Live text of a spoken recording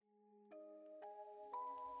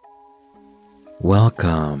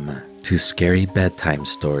Welcome to Scary Bedtime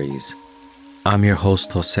Stories. I'm your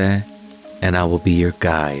host Jose, and I will be your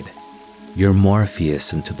guide, your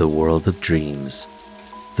Morpheus into the world of dreams.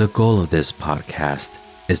 The goal of this podcast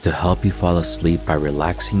is to help you fall asleep by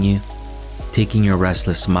relaxing you, taking your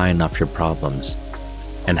restless mind off your problems,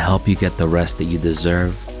 and help you get the rest that you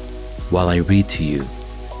deserve while I read to you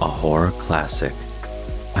a horror classic.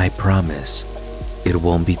 I promise it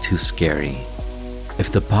won't be too scary.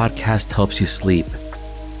 If the podcast helps you sleep,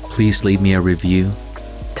 please leave me a review,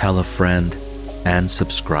 tell a friend, and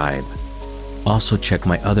subscribe. Also check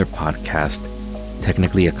my other podcast,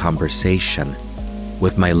 Technically a Conversation,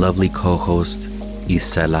 with my lovely co-hosts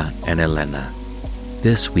Isela and Elena.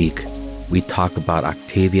 This week, we talk about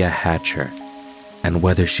Octavia Hatcher and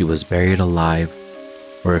whether she was buried alive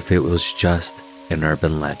or if it was just an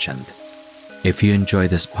urban legend. If you enjoy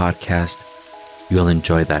this podcast, you'll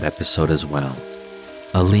enjoy that episode as well.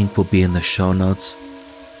 A link will be in the show notes,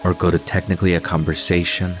 or go to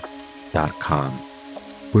technicallyaconversation.com.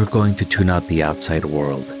 We're going to tune out the outside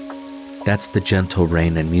world. That's the gentle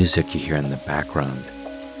rain and music you hear in the background.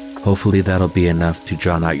 Hopefully that'll be enough to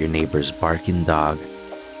drown out your neighbor's barking dog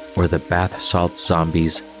or the bath salt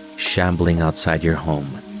zombies shambling outside your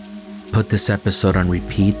home. Put this episode on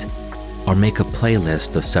repeat or make a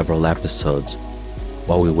playlist of several episodes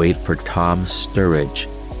while we wait for Tom Sturridge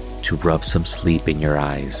to rub some sleep in your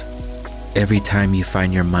eyes. Every time you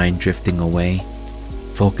find your mind drifting away,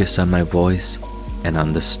 focus on my voice and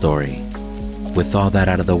on the story. With all that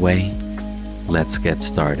out of the way, let's get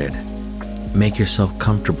started. Make yourself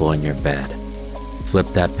comfortable in your bed. Flip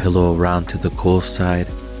that pillow around to the cool side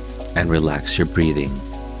and relax your breathing.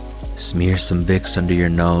 Smear some Vicks under your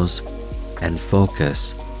nose and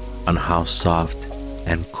focus on how soft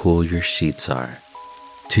and cool your sheets are.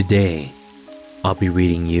 Today, I'll be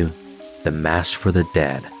reading you The Mass for the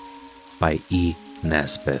Dead by E.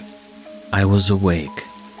 Nesbit. I was awake,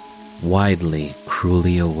 widely,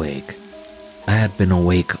 cruelly awake. I had been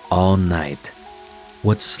awake all night.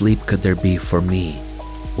 What sleep could there be for me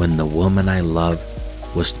when the woman I love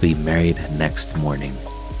was to be married next morning?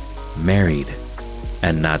 Married,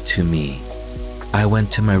 and not to me. I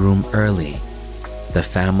went to my room early. The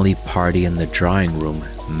family party in the drawing room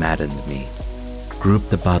maddened me.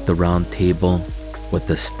 Grouped about the round table with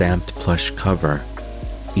the stamped plush cover,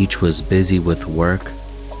 each was busy with work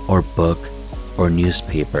or book or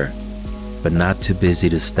newspaper, but not too busy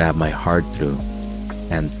to stab my heart through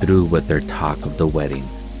and through with their talk of the wedding.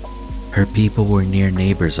 Her people were near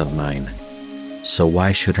neighbors of mine, so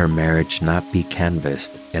why should her marriage not be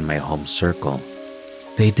canvassed in my home circle?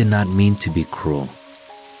 They did not mean to be cruel.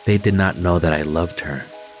 They did not know that I loved her,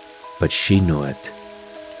 but she knew it.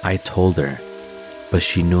 I told her, but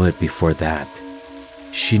she knew it before that.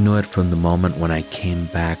 She knew it from the moment when I came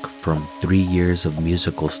back from 3 years of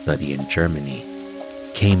musical study in Germany.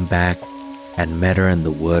 Came back and met her in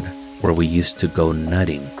the wood where we used to go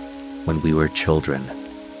nutting when we were children.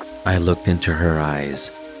 I looked into her eyes,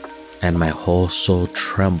 and my whole soul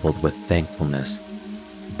trembled with thankfulness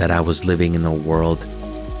that I was living in a world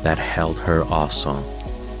that held her also.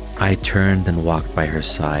 I turned and walked by her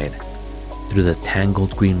side through the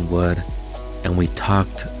tangled green wood, and we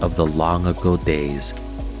talked of the long ago days,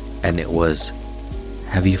 and it was,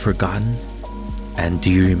 "Have you forgotten? And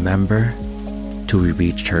do you remember?" till we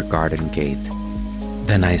reached her garden gate.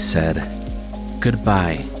 Then I said,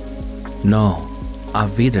 "Goodbye. No,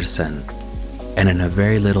 auf Wiedersehen, and in a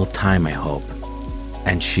very little time, I hope."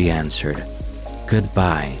 And she answered,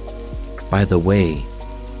 "Goodbye. By the way,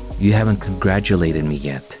 you haven't congratulated me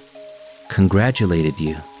yet." "Congratulated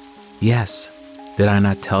you?" "Yes. Did I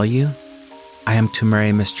not tell you? I am to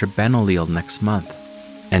marry Mr. Benoliel next month."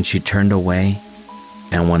 And she turned away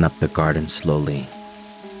and went up the garden slowly.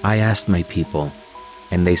 I asked my people,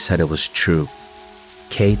 and they said it was true.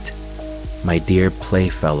 Kate, my dear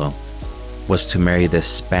playfellow, was to marry this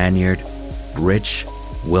Spaniard, rich,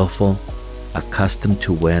 willful, accustomed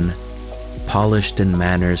to win, polished in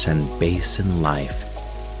manners and base in life.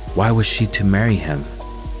 Why was she to marry him?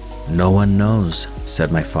 "No one knows,"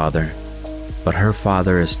 said my father, "but her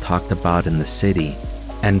father is talked about in the city,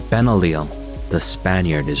 and Benoliel, the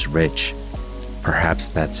Spaniard, is rich.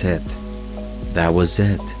 Perhaps that's it." That was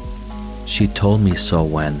it. She told me so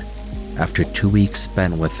when, after 2 weeks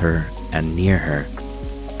spent with her and near her,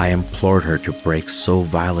 I implored her to break so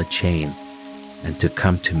vile a chain and to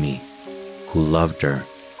come to me, who loved her,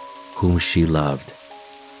 whom she loved.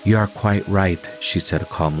 "You are quite right," she said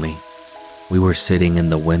calmly. We were sitting in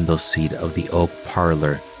the window seat of the oak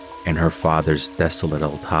parlor in her father's desolate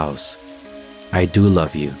old house. "I do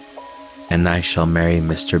love you, and I shall marry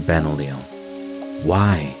Mr. Benoliel."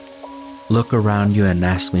 "Why? Look around you and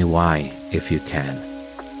ask me why, if you can.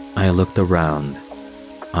 I looked around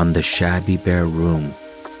on the shabby bare room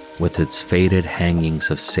with its faded hangings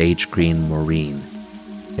of sage green moreen,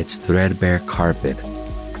 its threadbare carpet,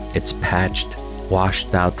 its patched,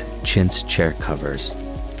 washed out chintz chair covers.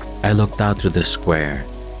 I looked out through the square,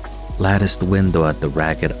 latticed window at the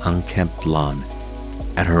ragged, unkempt lawn,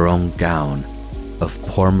 at her own gown of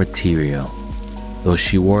poor material, though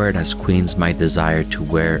she wore it as queens might desire to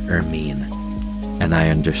wear ermine, and I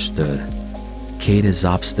understood. Kate is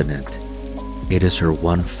obstinate. It is her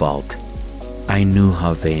one fault. I knew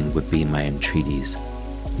how vain would be my entreaties,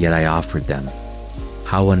 yet I offered them.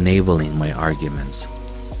 How unavailing my arguments,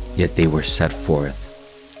 yet they were set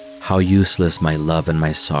forth. How useless my love and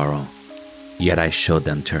my sorrow, yet I showed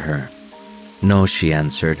them to her. No, she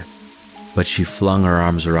answered, but she flung her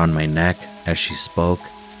arms around my neck as she spoke,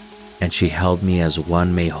 and she held me as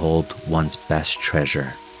one may hold one's best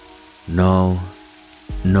treasure. No,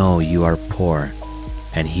 you are poor,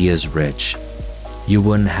 and he is rich. You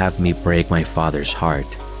wouldn't have me break my father's heart.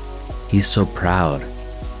 He's so proud,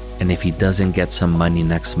 and if he doesn't get some money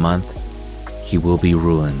next month, he will be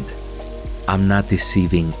ruined. I'm not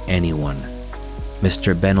deceiving anyone.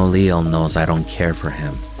 Mr. Benoliel knows I don't care for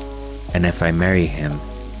him, and if I marry him,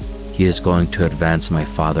 he is going to advance my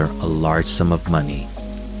father a large sum of money.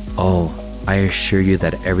 Oh, I assure you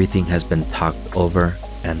that everything has been talked over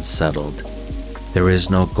and settled. There is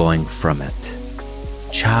no going from it.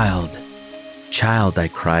 Child, I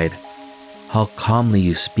cried, how calmly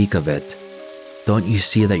you speak of it. Don't you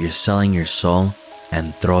see that you're selling your soul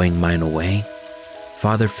and throwing mine away?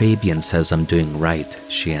 Father Fabian says I'm doing right,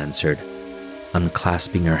 she answered,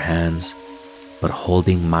 unclasping her hands, but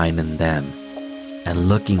holding mine in them, and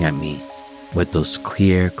looking at me with those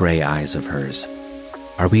clear gray eyes of hers.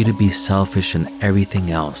 Are we to be selfish in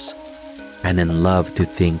everything else, and in love to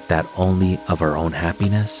think that only of our own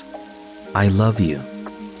happiness? I love you,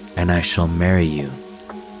 and I shall marry you.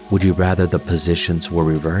 Would you rather the positions were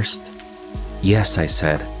reversed? Yes, I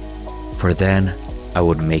said, for then I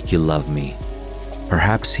would make you love me.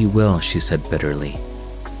 Perhaps he will, she said bitterly.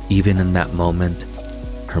 Even in that moment,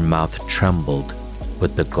 her mouth trembled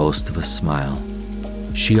with the ghost of a smile.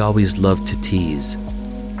 She always loved to tease.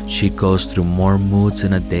 She goes through more moods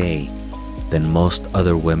in a day than most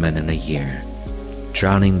other women in a year.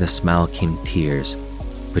 Drowning the smile came tears,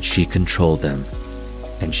 but she controlled them,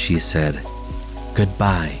 and she said,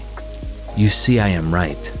 "Goodbye. You see I am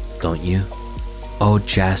right, don't you? Oh,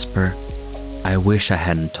 Jasper, I wish I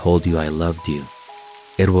hadn't told you I loved you.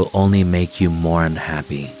 It will only make you more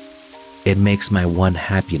unhappy." "It makes my one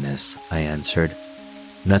happiness," I answered.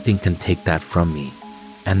 "Nothing can take that from me,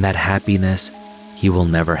 and that happiness he will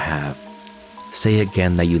never have. Say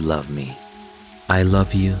again that you love me." "I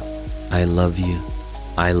love you, I love you,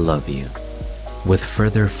 I love you." With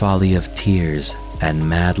further folly of tears and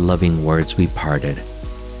mad loving words we parted,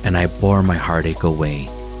 and I bore my heartache away,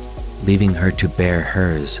 leaving her to bear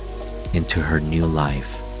hers into her new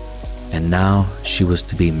life. And now she was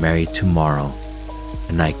to be married tomorrow,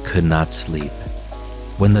 and I could not sleep.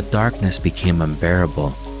 When the darkness became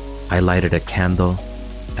unbearable, I lighted a candle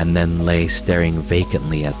and then lay staring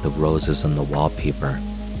vacantly at the roses on the wallpaper,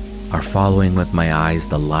 or following with my eyes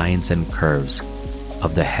the lines and curves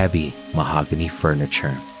of the heavy mahogany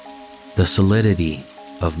furniture. The solidity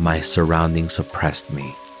of my surroundings oppressed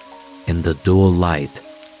me. In the dual light,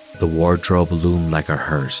 the wardrobe loomed like a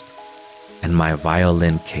hearse, and my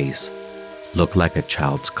violin case looked like a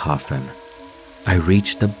child's coffin. I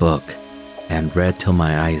reached a book and read till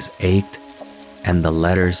my eyes ached and the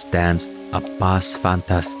letters danced a pas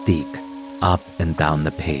fantastique up and down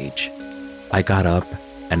the page. I got up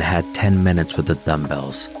and had 10 minutes with the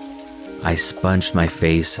dumbbells. I sponged my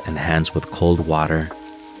face and hands with cold water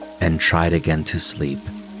and tried again to sleep.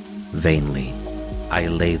 Vainly, I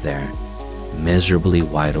lay there, miserably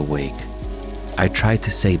wide awake. I tried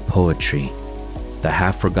to say poetry, the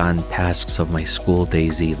half-forgotten tasks of my school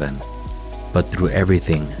days even, but through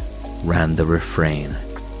everything ran the refrain,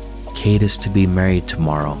 "Kate is to be married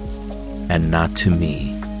tomorrow, and not to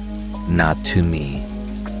me, not to me."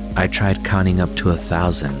 I tried counting up to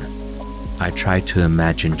 1,000. I tried to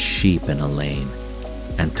imagine sheep in a lane,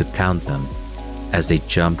 and to count them as they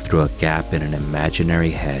jumped through a gap in an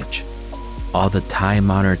imaginary hedge. All the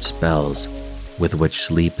time-honored spells with which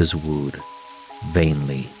sleep is wooed,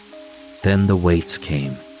 vainly. Then the waits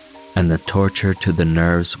came, and the torture to the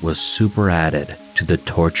nerves was superadded to the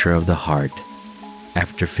torture of the heart.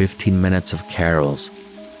 After 15 minutes of carols,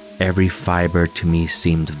 every fiber to me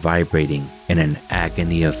seemed vibrating in an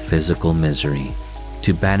agony of physical misery.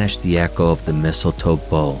 To banish the echo of the mistletoe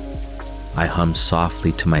bow, I hummed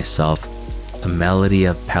softly to myself a melody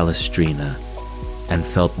of Palestrina, and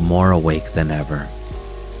felt more awake than ever.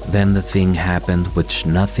 Then the thing happened which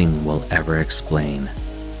nothing will ever explain.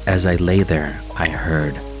 As I lay there, I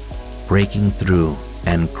heard, breaking through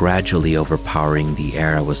and gradually overpowering the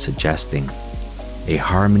air I was suggesting, a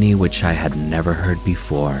harmony which I had never heard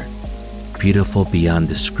before, beautiful beyond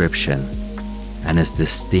description, and as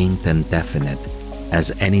distinct and definite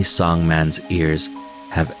as any songman's ears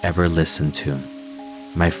have ever listened to.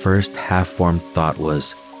 My first half-formed thought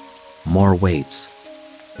was, more weights,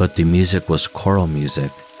 but the music was choral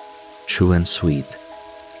music, true and sweet.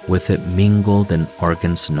 With it mingled an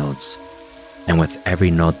organ's notes, and with every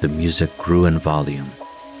note the music grew in volume.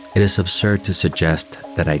 It is absurd to suggest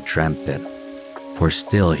that I dreamt it, for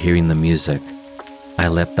still hearing the music, I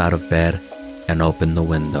leapt out of bed and opened the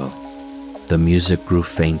window. The music grew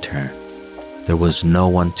fainter. There was no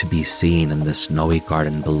one to be seen in the snowy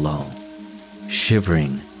garden below.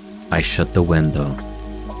 Shivering, I shut the window.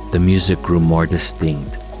 The music grew more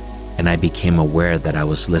distinct, and I became aware that I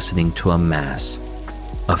was listening to a mass,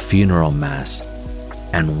 a funeral mass,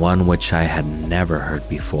 and one which I had never heard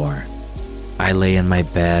before. I lay in my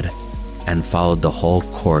bed and followed the whole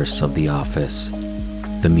course of the office.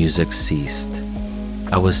 The music ceased.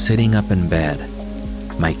 I was sitting up in bed,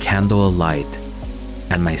 my candle alight,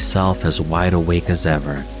 and myself as wide awake as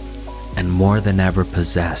ever, and more than ever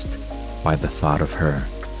possessed by the thought of her.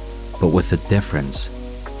 But with a difference.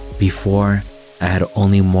 Before, I had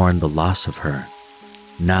only mourned the loss of her.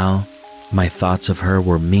 Now, my thoughts of her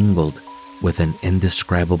were mingled with an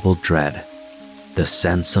indescribable dread, the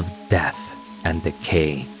sense of death and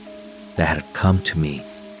decay that had come to me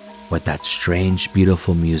with that strange,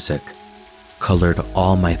 beautiful music colored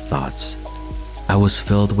all my thoughts. I was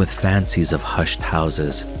filled with fancies of hushed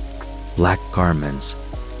houses, black garments,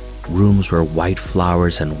 rooms where white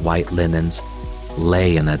flowers and white linens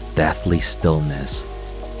lay in a deathly stillness.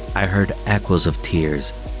 I heard echoes of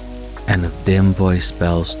tears and of dim-voiced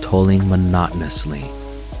bells tolling monotonously.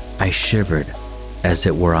 I shivered as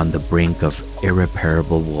it were on the brink of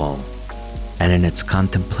irreparable woe, and in its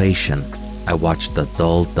contemplation I watched the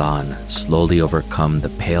dull dawn slowly overcome the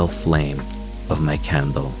pale flame of my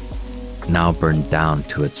candle, now burned down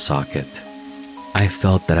to its socket. I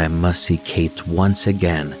felt that I must see Kate once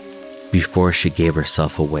again before she gave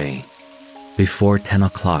herself away. Before 10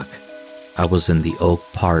 o'clock, I was in the oak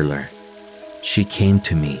parlor. She came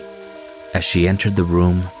to me. As she entered the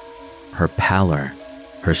room, her pallor,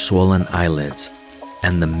 her swollen eyelids,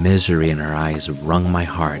 and the misery in her eyes wrung my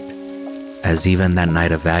heart, as even that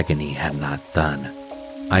night of agony had not done.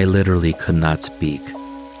 I literally could not speak.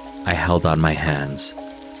 I held out my hands.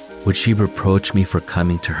 Would she reproach me for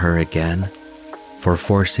coming to her again, for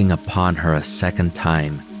forcing upon her a second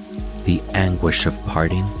time the anguish of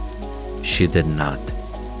parting? She did not.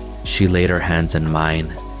 She laid her hands in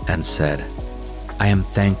mine and said, I am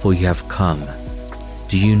thankful you have come.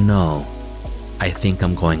 Do you know, I think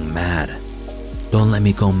I'm going mad. Don't let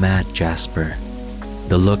me go mad, Jasper.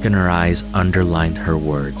 The look in her eyes underlined her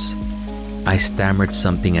words. I stammered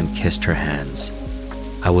something and kissed her hands.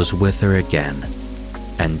 I was with her again,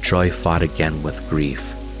 and joy fought again with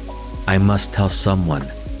grief. I must tell someone.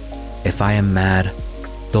 If I am mad,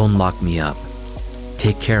 don't lock me up.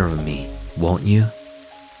 Take care of me, won't you?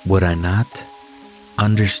 Would I not?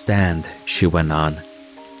 Understand, she went on.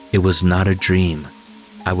 It was not a dream.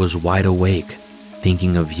 I was wide awake,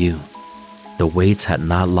 thinking of you. The weights had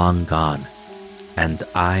not long gone, and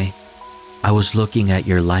I was looking at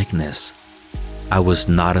your likeness. I was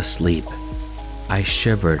not asleep. I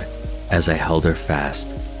shivered as I held her fast.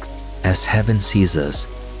 As heaven sees us,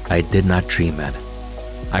 I did not dream it.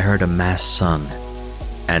 I heard a mass sung,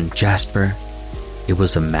 and Jasper, it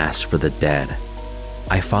was a mass for the dead.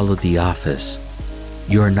 I followed the office.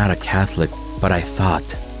 You are not a Catholic, but I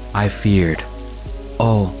feared.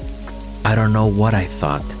 Oh, I don't know what I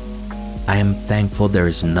thought. I am thankful there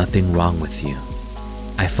is nothing wrong with you.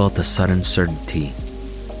 I felt a sudden certainty,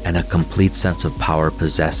 and a complete sense of power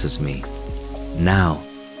possesses me. Now,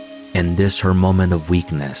 in this her moment of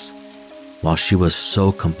weakness, while she was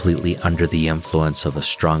so completely under the influence of a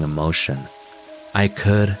strong emotion, I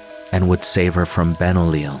could and would save her from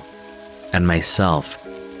Benoliel, and myself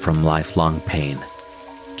from lifelong pain.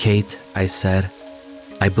 Kate, I said,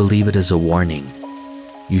 I believe it is a warning.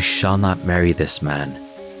 You shall not marry this man.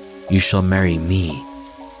 You shall marry me,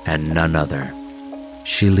 and none other.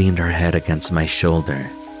 She leaned her head against my shoulder.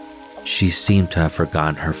 She seemed to have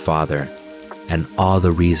forgotten her father and all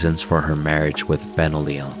the reasons for her marriage with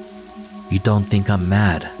Benoliel. You don't think I'm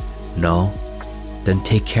mad? No? Then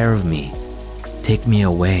take care of me. Take me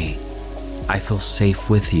away. I feel safe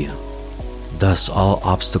with you. Thus all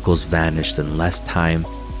obstacles vanished in less time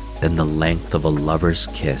than the length of a lover's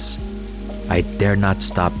kiss. I dare not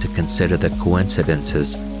stop to consider the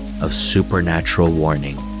coincidences of supernatural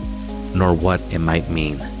warning, nor what it might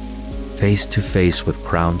mean. Face to face with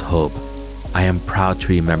crowned hope, I am proud to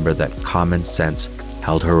remember that common sense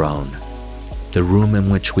held her own. The room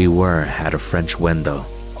in which we were had a French window.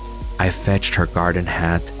 I fetched her garden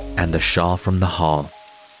hat and a shawl from the hall,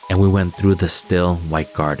 and we went through the still,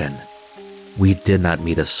 white garden. We did not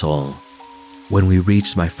meet a soul. When we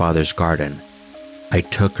reached my father's garden, I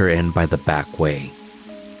took her in by the back way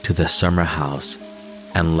to the summer house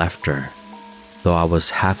and left her, though I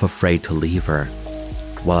was half afraid to leave her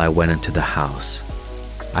while I went into the house.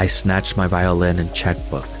 I snatched my violin and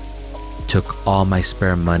checkbook, took all my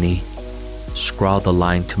spare money, scrawled a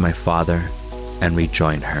line to my father, and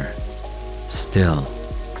rejoined her. Still,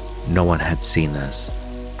 no one had seen us.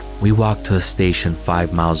 We walked to a station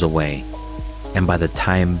 5 miles away, and by the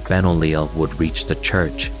time Ben O'Leil would reach the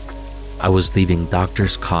church, I was leaving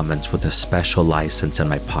Doctor's Commons with a special license in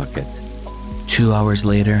my pocket. 2 hours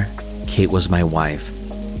later, Kate was my wife,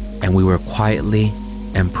 and we were quietly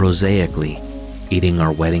and prosaically eating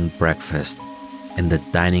our wedding breakfast in the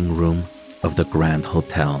dining room of the Grand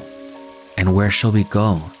Hotel. "And where shall we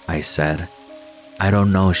go?" I said. "I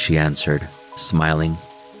don't know," she answered, smiling.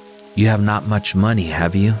 "You have not much money,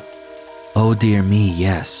 have you?" "Oh dear me,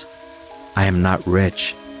 yes. I am not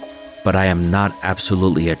rich, but I am not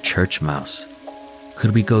absolutely a church mouse."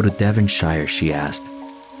 "Could we go to Devonshire?" she asked,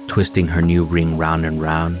 twisting her new ring round and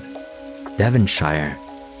round. "Devonshire?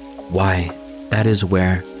 Why, that is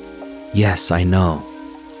where—" "Yes, I know.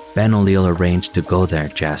 Ben O'Leil arranged to go there,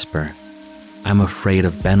 Jasper." "I'm afraid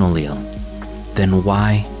of Ben O'Leil." "Then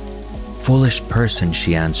why—" "Foolish person,"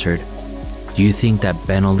 she answered. "Do you think that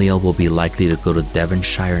Ben O'Leil will be likely to go to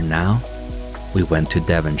Devonshire now?" We went to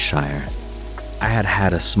Devonshire. I had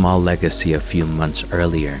had a small legacy a few months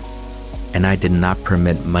earlier, and I did not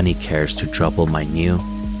permit money cares to trouble my new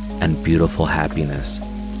and beautiful happiness.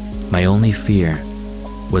 My only fear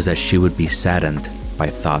was that she would be saddened by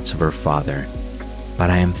thoughts of her father, but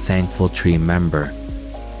I am thankful to remember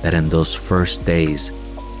that in those first days,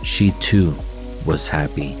 she too was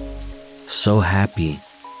happy. So happy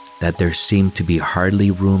that there seemed to be hardly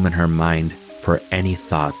room in her mind for any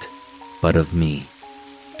thought but of me.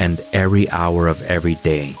 And every hour of every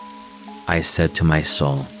day, I said to my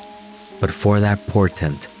soul, but for that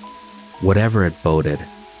portent, whatever it boded,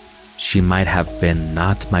 she might have been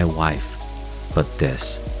not my wife, but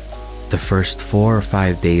this. The first 4 or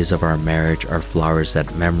 5 days of our marriage are flowers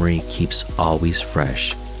that memory keeps always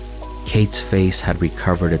fresh. Kate's face had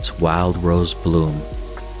recovered its wild rose bloom,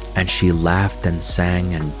 and she laughed and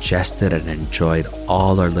sang and jested and enjoyed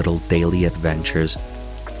all our little daily adventures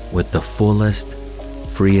with the fullest,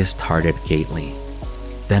 freest-hearted Gately.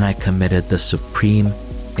 Then I committed the supreme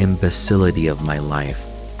imbecility of my life,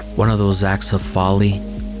 one of those acts of folly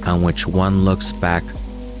on which one looks back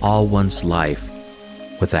all one's life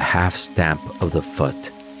with a half stamp of the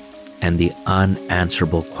foot, and the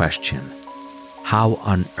unanswerable question, how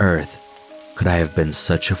on earth could I have been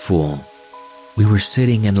such a fool? We were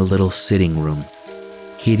sitting in a little sitting room,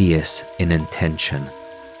 hideous in intention,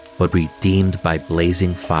 but redeemed by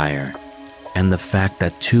blazing fire, and the fact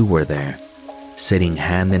that two were there, sitting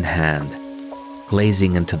hand in hand,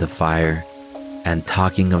 gazing into the fire and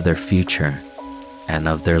talking of their future and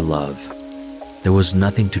of their love. There was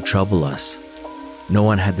nothing to trouble us. No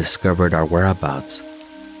one had discovered our whereabouts,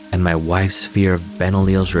 and my wife's fear of Ben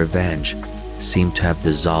O'Leil's revenge seemed to have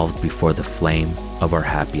dissolved before the flame of our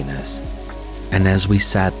happiness. And as we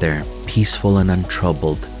sat there, peaceful and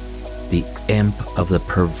untroubled, the imp of the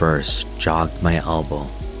perverse jogged my elbow,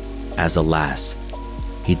 as alas,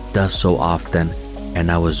 he does so often, and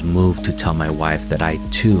I was moved to tell my wife that I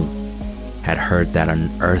too had heard that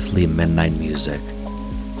unearthly midnight music,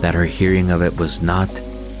 that her hearing of it was not,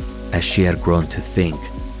 as she had grown to think,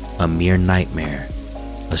 a mere nightmare,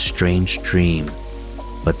 a strange dream,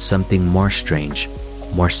 but something more strange,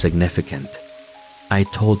 more significant. I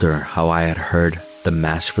told her how I had heard the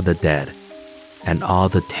Mass for the dead and all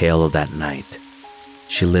the tale of that night.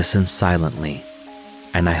 She listened silently,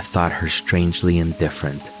 and I thought her strangely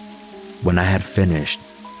indifferent. When I had finished,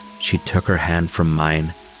 she took her hand from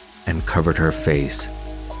mine and covered her face.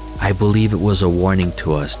 I believe it was a warning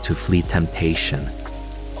to us to flee temptation.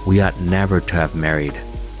 We ought never to have married.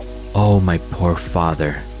 Oh, my poor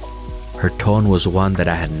father. Her tone was one that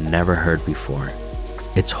I had never heard before.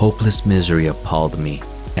 Its hopeless misery appalled me,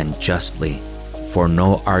 and justly, for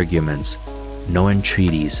no arguments, no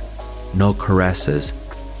entreaties, no caresses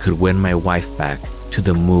could win my wife back to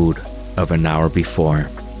the mood of an hour before.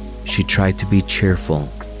 She tried to be cheerful,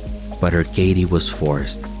 but her gaiety was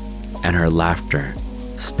forced, and her laughter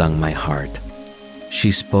stung my heart.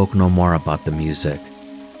 She spoke no more about the music,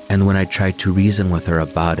 and when I tried to reason with her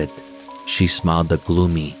about it, she smiled a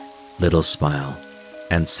gloomy little smile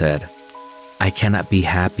and said, "I cannot be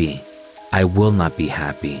happy. I will not be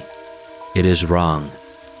happy. It is wrong.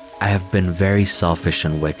 I have been very selfish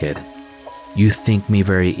and wicked. You think me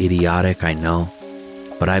very idiotic, I know,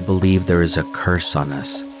 but I believe there is a curse on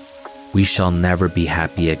us. We shall never be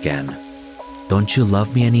happy again." "Don't you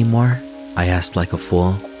love me anymore?" I asked like a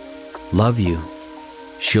fool. "Love you?"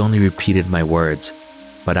 She only repeated my words,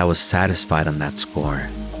 but I was satisfied on that score.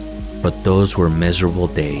 But those were miserable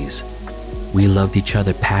days. We loved each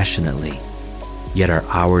other passionately, yet our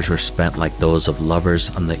hours were spent like those of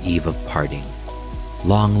lovers on the eve of parting.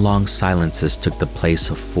 Long, long silences took the place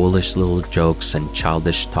of foolish little jokes and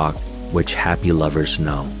childish talk which happy lovers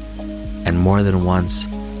know. And more than once,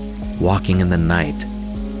 walking in the night,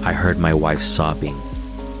 I heard my wife sobbing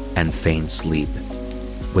and feigned sleep,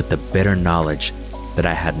 with the bitter knowledge that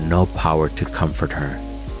I had no power to comfort her.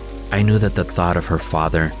 I knew that the thought of her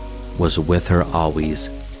father was with her always,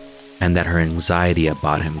 and that her anxiety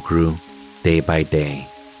about him grew day by day.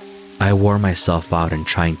 I wore myself out in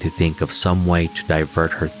trying to think of some way to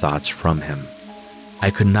divert her thoughts from him. I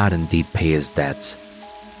could not indeed pay his debts,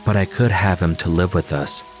 but I could have him to live with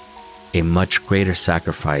us, a much greater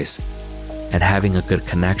sacrifice, and having a good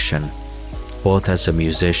connection, both as a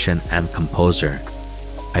musician and composer,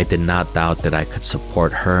 I did not doubt that I could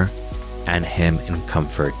support her and him in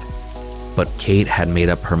comfort. But Kate had made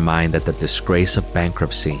up her mind that the disgrace of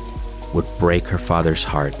bankruptcy would break her father's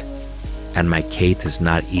heart, and my Kate is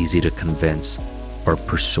not easy to convince or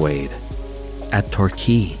persuade. At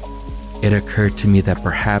Torquay, it occurred to me that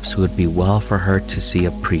perhaps it would be well for her to see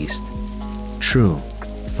a priest. True,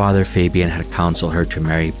 Father Fabian had counseled her to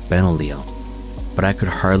marry Benoliel, but I could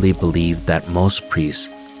hardly believe that most priests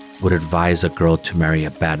would advise a girl to marry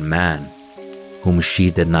a bad man whom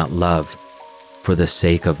she did not love for the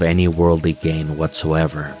sake of any worldly gain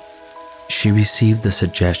whatsoever. She received the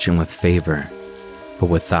suggestion with favor, but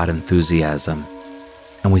without enthusiasm,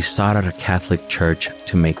 and we sought out a Catholic church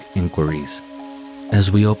to make inquiries. As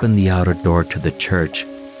we opened the outer door to the church,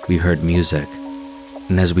 we heard music,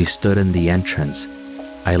 and as we stood in the entrance,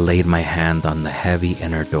 I laid my hand on the heavy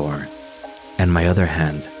inner door, and my other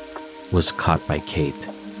hand was caught by Kate.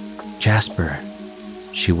 "Jasper,"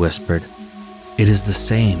 she whispered, "it is the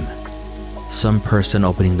same." Some person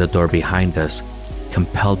opening the door behind us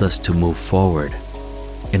compelled us to move forward.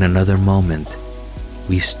 In another moment,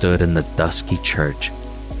 we stood in the dusky church,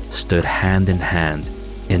 stood hand in hand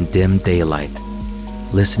in dim daylight,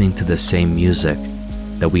 listening to the same music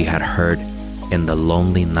that we had heard in the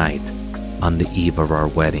lonely night on the eve of our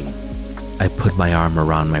wedding. I put my arm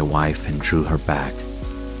around my wife and drew her back.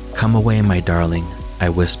 "Come away, my darling," I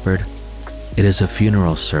whispered. "It is a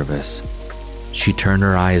funeral service." She turned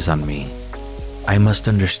her eyes on me. "I must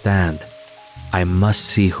understand. I must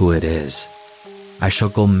see who it is. I shall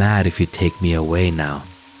go mad if you take me away now.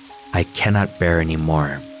 I cannot bear any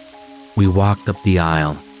more." We walked up the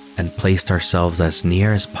aisle and placed ourselves as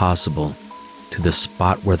near as possible to the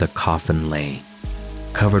spot where the coffin lay,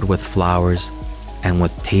 covered with flowers and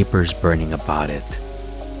with tapers burning about it.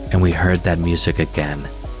 And we heard that music again,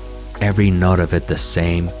 every note of it the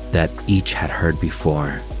same that each had heard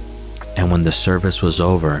before. And when the service was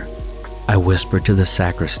over, I whispered to the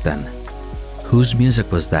sacristan, "Whose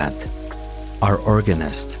music was that?" "Our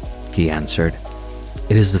organist," he answered.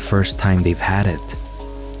 "It is the first time they've had it."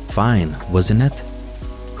 "Fine, wasn't it?"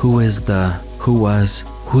 Who is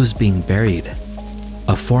being buried?"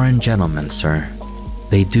 "A foreign gentleman, sir.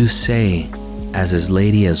 They do say, as his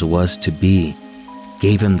lady as was to be,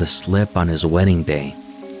 gave him the slip on his wedding day,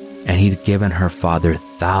 and he'd given her father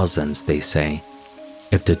thousands, they say,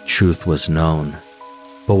 if the truth was known."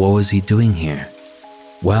 "But what was he doing here?"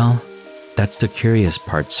 "Well, that's the curious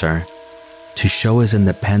part, sir. To show his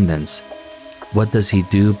independence, what does he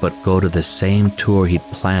do but go to the same tour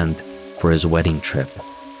he'd planned for his wedding trip?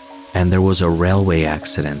 And there was a railway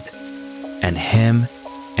accident, and him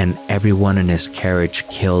and everyone in his carriage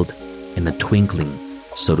killed in a twinkling,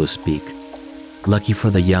 so to speak. Lucky for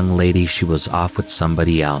the young lady, she was off with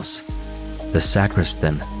somebody else." The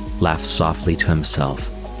sacristan laughed softly to himself.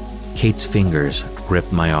 Kate's fingers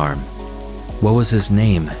gripped my arm. "What was his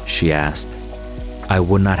name?" she asked. I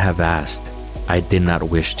would not have asked. I did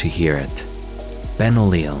not wish to hear it.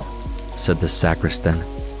 "Benoliel," said the sacristan.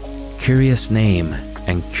 "Curious name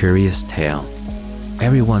and curious tale.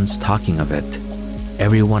 Everyone's talking of it.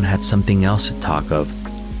 Everyone had something else to talk of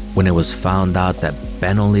when it was found out that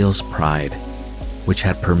Benoliel's pride, which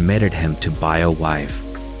had permitted him to buy a wife,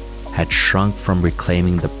 had shrunk from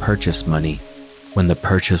reclaiming the purchase money when the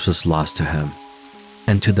purchase was lost to him.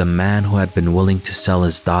 And to the man who had been willing to sell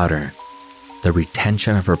his daughter, the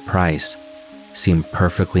retention of her price seemed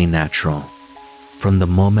perfectly natural. From the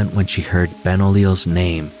moment when she heard Benoliel's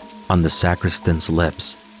name on the sacristan's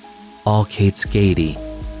lips, all Kate's gaiety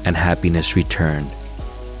and happiness returned.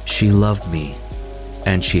 She loved me,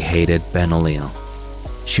 and she hated Benoliel.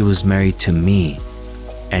 She was married to me,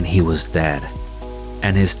 and he was dead,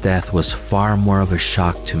 and his death was far more of a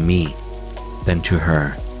shock to me than to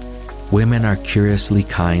her. Women are curiously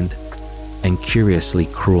kind and curiously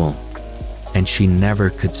cruel, and she never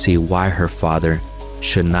could see why her father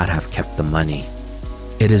should not have kept the money.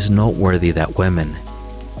 It is noteworthy that women,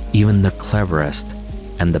 even the cleverest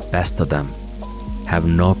and the best of them, have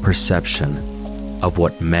no perception of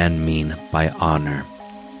what men mean by honor.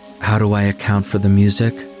 How do I account for the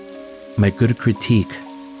music? My good critique,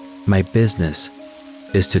 my business,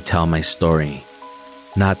 is to tell my story,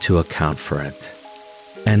 not to account for it.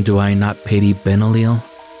 And do I not pity Benoliel?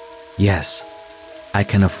 Yes, I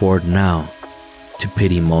can afford now to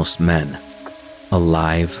pity most men,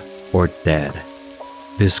 alive or dead.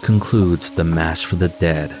 This concludes The Mass for the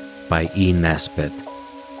Dead by E. Nesbit.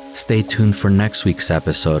 Stay tuned for next week's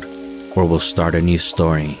episode, where we'll start a new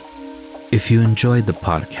story. If you enjoyed the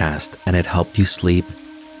podcast and it helped you sleep,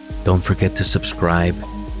 don't forget to subscribe,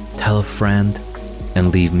 tell a friend,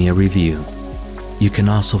 and leave me a review. You can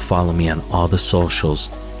also follow me on all the socials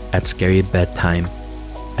at Scary Bedtime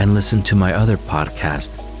and listen to my other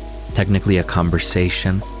podcast, Technically a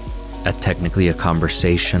Conversation, at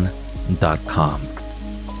technicallyaconversation.com.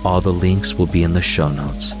 All the links will be in the show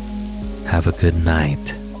notes. Have a good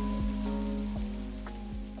night.